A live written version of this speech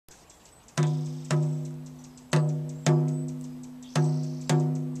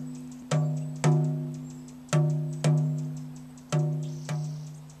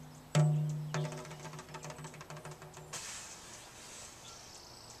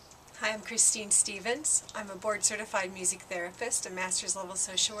Hi, I'm Christine Stevens. I'm a board-certified music therapist, a master's level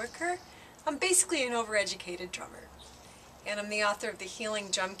social worker. I'm basically an overeducated drummer. And I'm the author of The Healing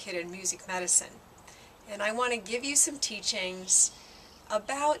Drum Kit in Music Medicine. And I want to give you some teachings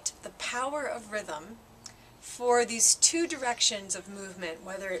about the power of rhythm for these two directions of movement,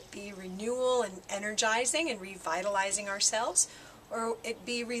 whether it be renewal and energizing and revitalizing ourselves, or it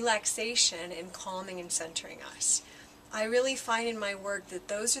be relaxation and calming and centering us. I really find in my work that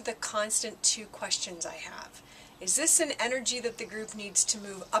those are the constant two questions I have. Is this an energy that the group needs to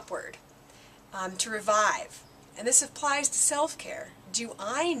move upward, to revive? And this applies to self-care. Do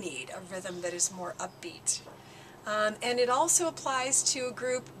I need a rhythm that is more upbeat? And it also applies to a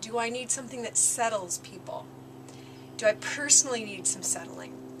group, do I need something that settles people? Do I personally need some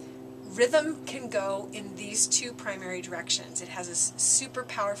settling? Rhythm can go in these two primary directions. It has a super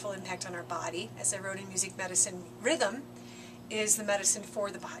powerful impact on our body. As I wrote in Music Medicine, rhythm is the medicine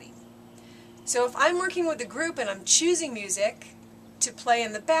for the body. So if I'm working with a group and I'm choosing music to play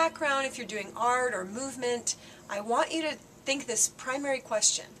in the background, if you're doing art or movement, I want you to think this primary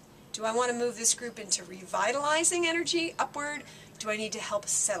question. Do I want to move this group into revitalizing energy upward? Do I need to help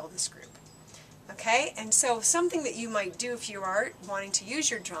settle this group? Okay, and so something that you might do if you are wanting to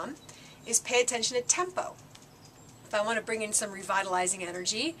use your drum is pay attention to tempo. If I want to bring in some revitalizing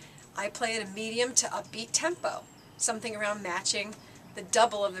energy, I play at a medium to upbeat tempo, something around matching the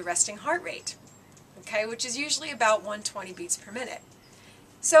double of the resting heart rate, okay, which is usually about 120 beats per minute.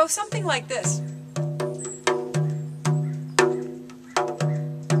 So something like this.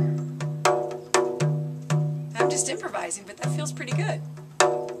 I'm just improvising, but that feels pretty good.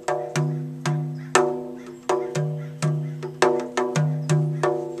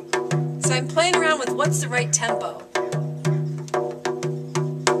 So I'm playing around with what's the right tempo.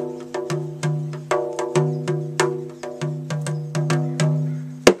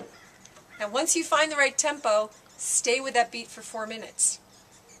 And once you find the right tempo, stay with that beat for 4 minutes.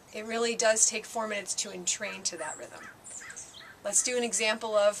 It really does take 4 minutes to entrain to that rhythm. Let's do an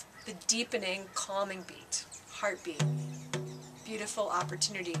example of the deepening, calming beat. Heartbeat. Beautiful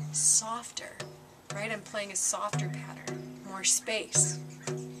opportunity. Softer, right? I'm playing a softer pattern. More space.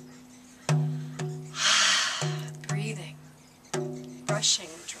 Breathing, brushing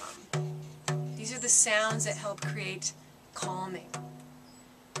the drum. These are the sounds that help create calming.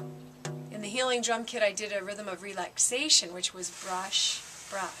 In the Healing Drum Kit, I did a rhythm of relaxation, which was brush,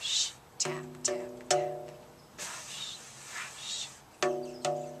 brush, tap, tap, tap, brush, brush.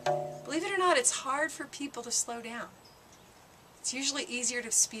 Believe it or not, it's hard for people to slow down. It's usually easier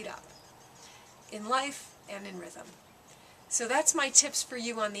to speed up in life and in rhythm. So that's my tips for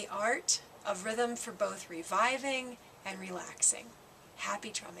you on the art of rhythm for both reviving and relaxing.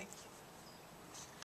 Happy drumming.